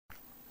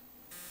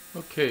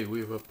Okay,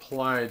 we've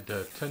applied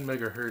 10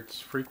 megahertz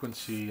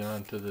frequency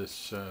onto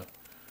this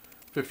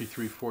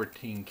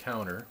 5314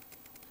 counter,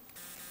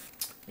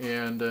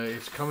 and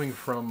it's coming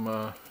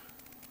from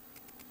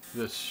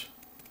this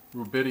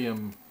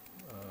Rubidium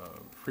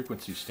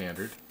Frequency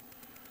Standard,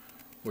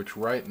 which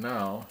right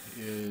now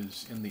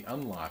is in the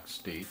unlock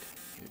state.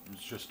 It was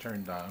just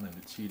turned on and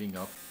it's heating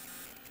up,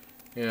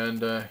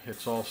 and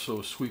it's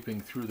also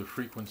sweeping through the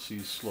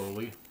frequencies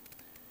slowly,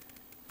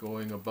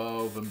 going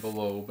above and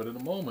below, but in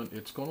a moment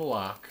it's going to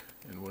lock,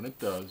 and when it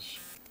does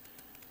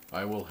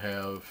I will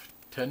have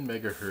 10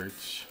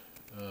 megahertz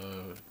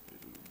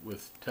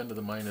with 10 to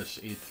the minus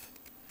 8th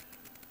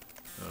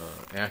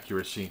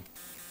accuracy.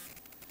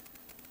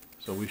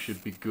 So we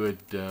should be good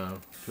to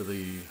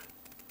the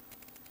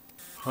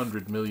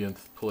 100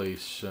 millionth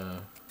place,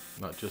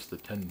 not just the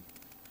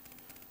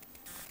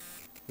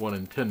 1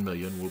 in 10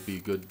 million. Will be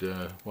good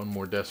one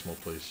more decimal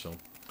place. So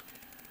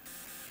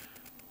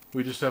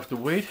we just have to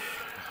wait.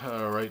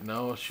 Right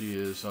now she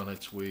is on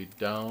its way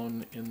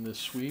down in the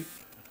sweep.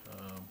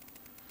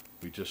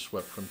 We just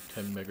swept from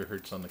 10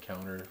 megahertz on the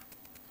counter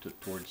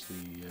towards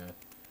the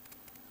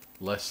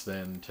less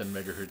than 10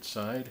 megahertz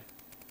side.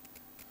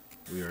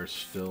 We are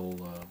still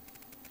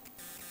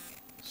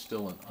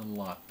in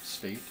unlocked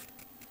state.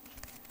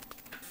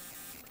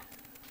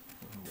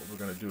 What we're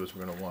going to do is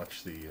we're going to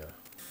watch the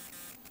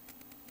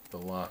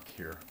lock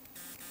here.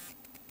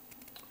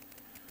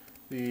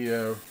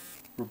 The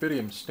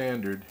Rubidium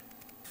Standard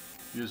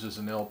uses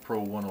an L Pro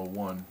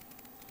 101.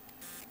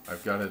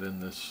 I've got it in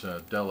this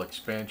Dell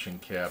expansion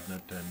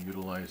cabinet. I'm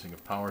utilizing a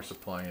power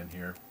supply in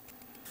here,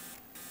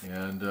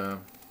 and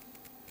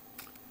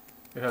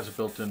it has a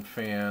built-in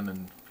fan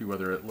and a few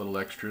other little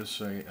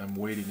extras. I'm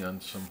waiting on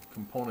some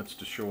components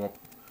to show up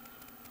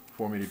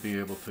for me to be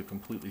able to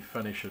completely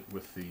finish it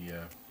with the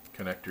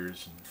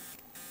connectors. And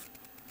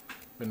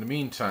in the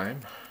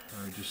meantime,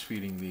 I'm just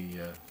feeding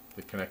the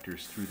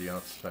connectors through the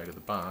outside of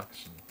the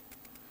box,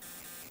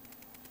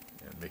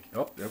 and make,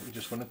 oh, there we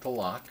just went into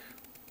lock.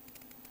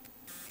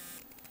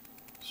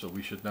 So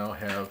we should now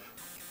have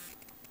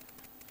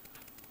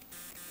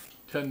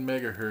 10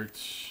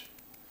 megahertz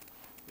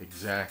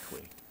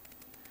exactly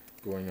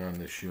going on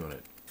this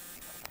unit.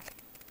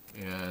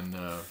 And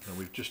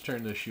we've just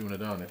turned this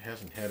unit on. It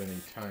hasn't had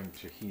any time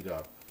to heat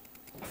up,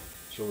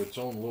 so its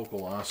own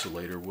local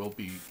oscillator will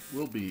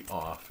be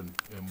off and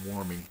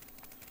warming.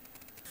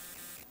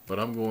 But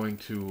I'm going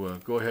to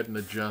go ahead and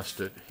adjust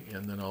it,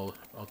 and then I'll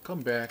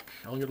come back.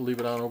 I'm going to leave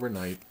it on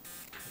overnight.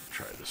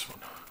 Try this one.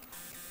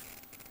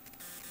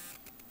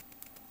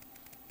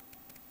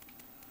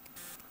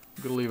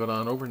 I'm going to leave it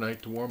on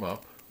overnight to warm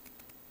up.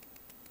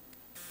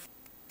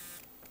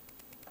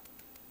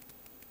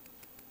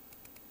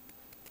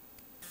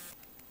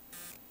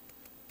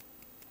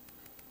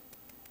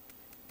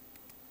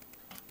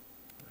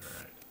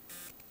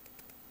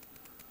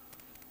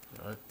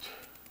 Alright.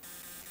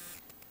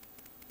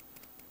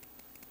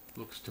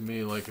 Looks to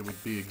me like it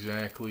would be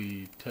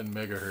exactly 10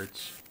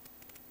 megahertz.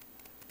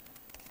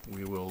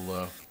 We will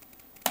there.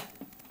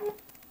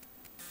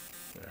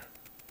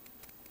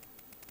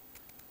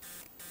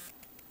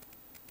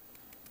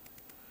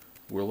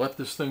 We'll let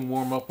this thing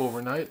warm up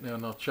overnight,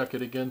 and I'll check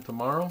it again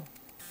tomorrow,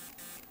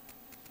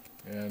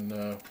 and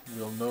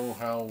we'll know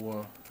how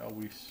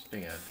we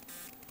stand.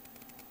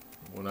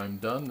 When I'm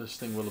done, this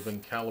thing will have been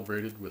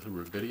calibrated with a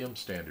Rubidium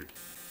Standard.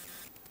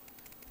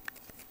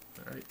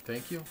 Alright,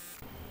 thank you.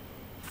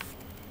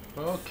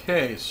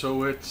 Okay,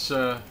 so it's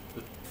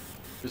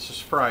this is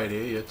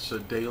Friday. It's a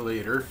day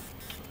later.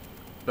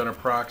 Been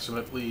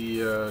approximately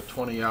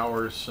 20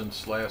 hours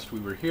since last we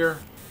were here,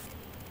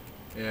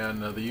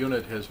 and the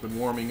unit has been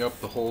warming up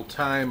the whole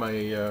time.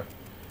 I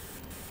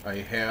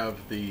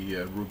have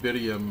the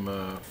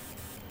Rubidium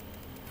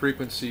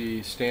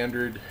Frequency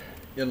Standard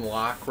in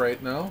lock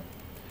right now,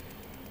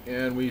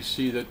 and we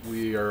see that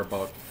we are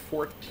about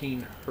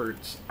 14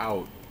 hertz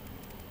out.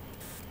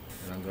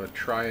 And I'm going to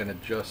try and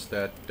adjust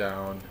that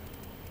down.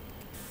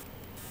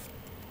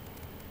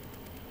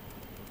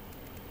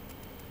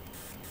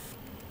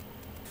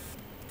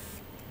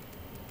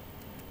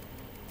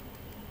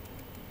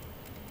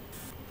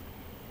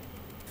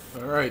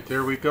 Alright,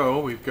 there we go.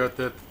 We've got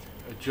that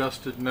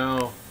adjusted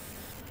now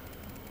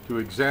to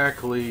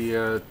exactly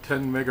 10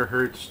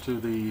 megahertz to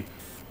the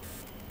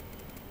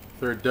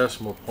third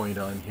decimal point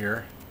on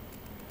here.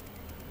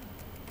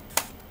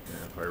 And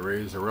if I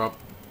raise her up,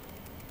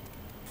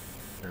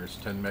 there's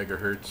 10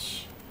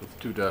 megahertz with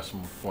 2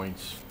 decimal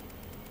points.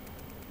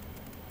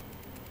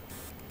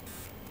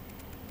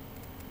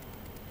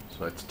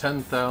 So that's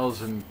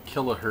 10,000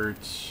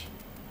 kilohertz.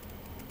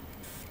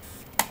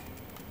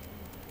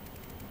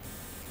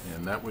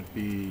 And that would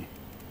be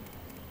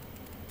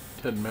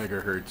 10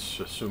 megahertz,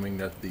 assuming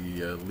that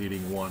the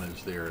leading one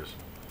is theirs.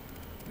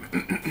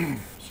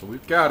 So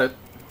we've got it.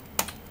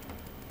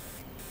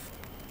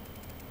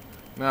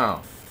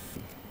 Now,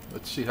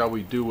 let's see how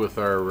we do with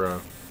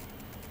our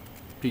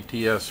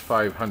PTS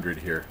 500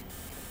 here.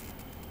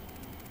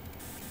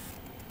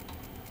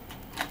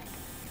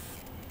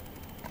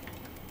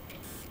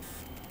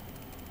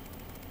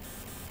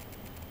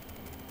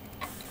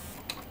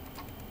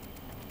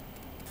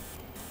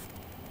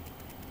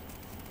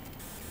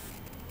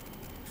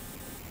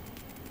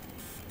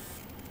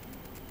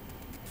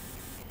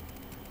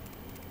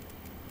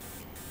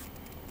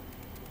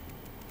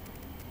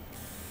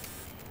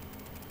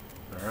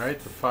 Alright,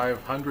 the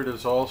 500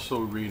 is also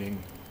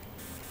reading.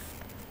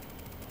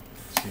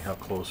 Let's see how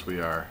close we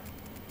are.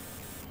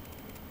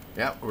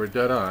 Yeah, we're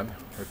dead on.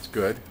 That's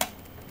good.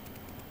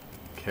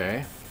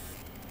 Okay.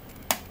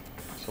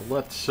 So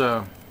let's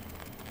we're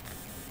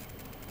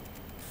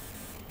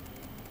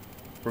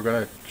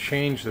going to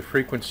change the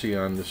frequency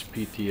on this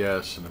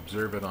PTS and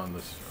observe it on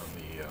the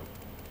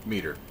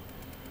meter.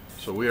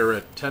 So we are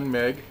at 10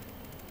 meg.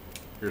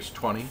 Here's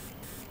 20.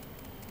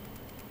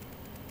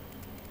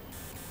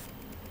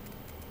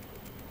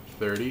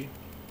 30.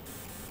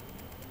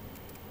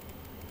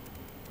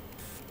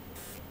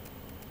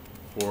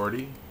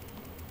 40.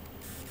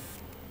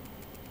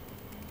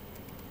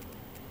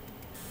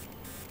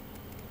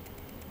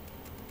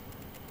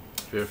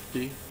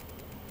 50.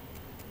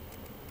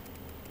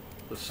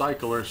 The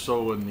cycle or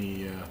so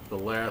in the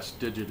last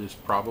digit is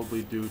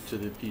probably due to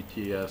the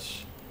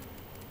PTS,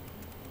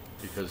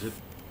 because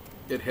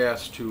it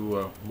has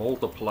to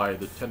multiply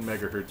the 10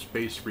 megahertz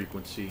base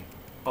frequency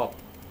up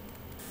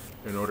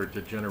in order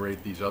to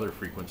generate these other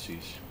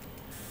frequencies.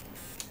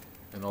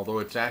 And although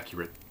it's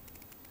accurate,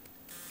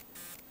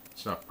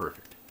 it's not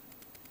perfect.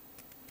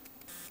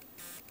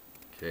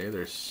 Okay,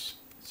 there's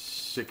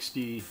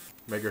 60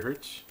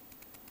 megahertz,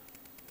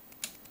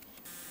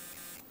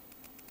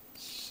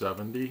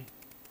 70,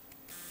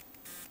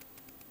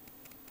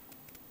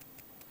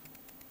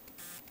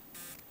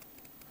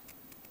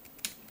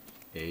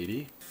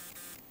 80,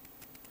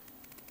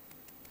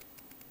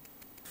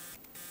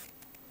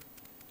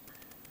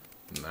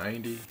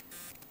 90,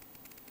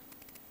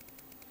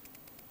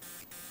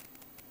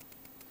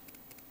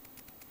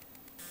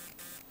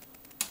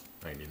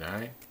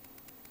 99,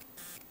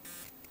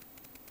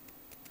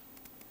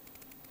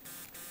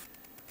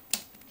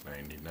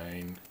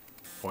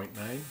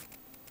 99.9,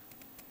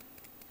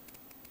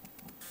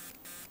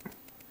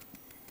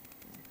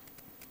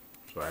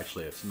 so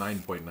actually it's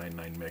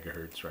 9.99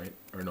 megahertz, right?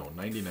 Or no,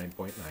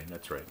 99.9,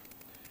 that's right.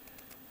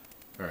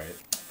 Alright.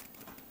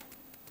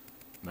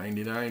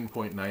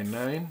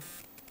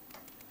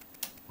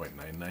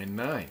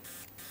 99.99.999.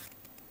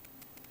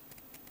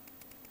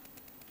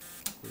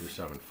 We're just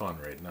having fun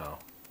right now.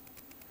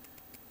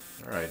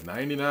 Alright,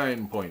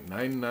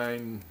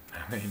 99.9999.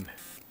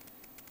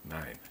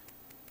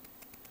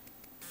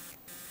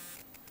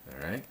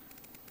 Alright.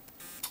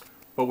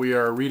 But we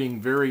are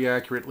reading very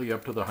accurately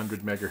up to the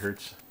 100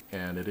 megahertz,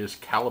 and it is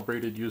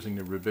calibrated using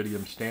the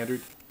Rubidium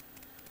standard.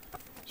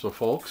 So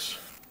folks,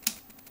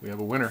 we have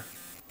a winner.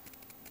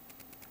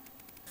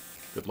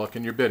 Good luck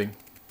in your bidding.